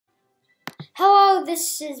Hello,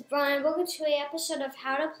 this is Brian. Welcome to an episode of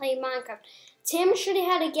How to Play Minecraft. Today I'm showing you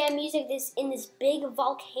how to get music in this big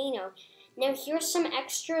volcano. Now here's some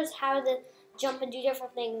extras how to jump and do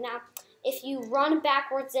different things. Now, if you run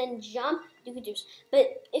backwards and jump, you can do this.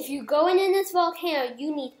 But if you go in this volcano,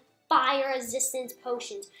 you need fire resistance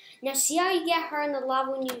potions. Now see how you get her in the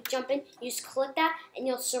lava when you jump in? You just click that and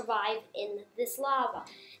you'll survive in this lava.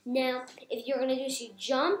 Now, if you're going to do this, you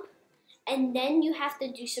jump. And then you have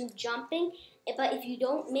to do some jumping, but if you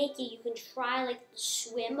don't make it, you can try like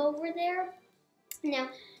swim over there. Now,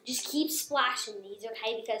 just keep splashing these,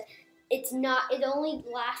 okay? Because it only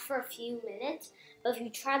lasts for a few minutes. But if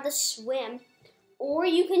you try to swim, or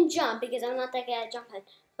you can jump, because I'm not that good at jumping.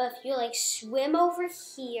 But if you like swim over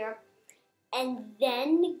here, and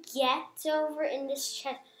then get over in this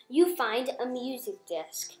chest, you find a music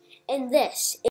disc, and this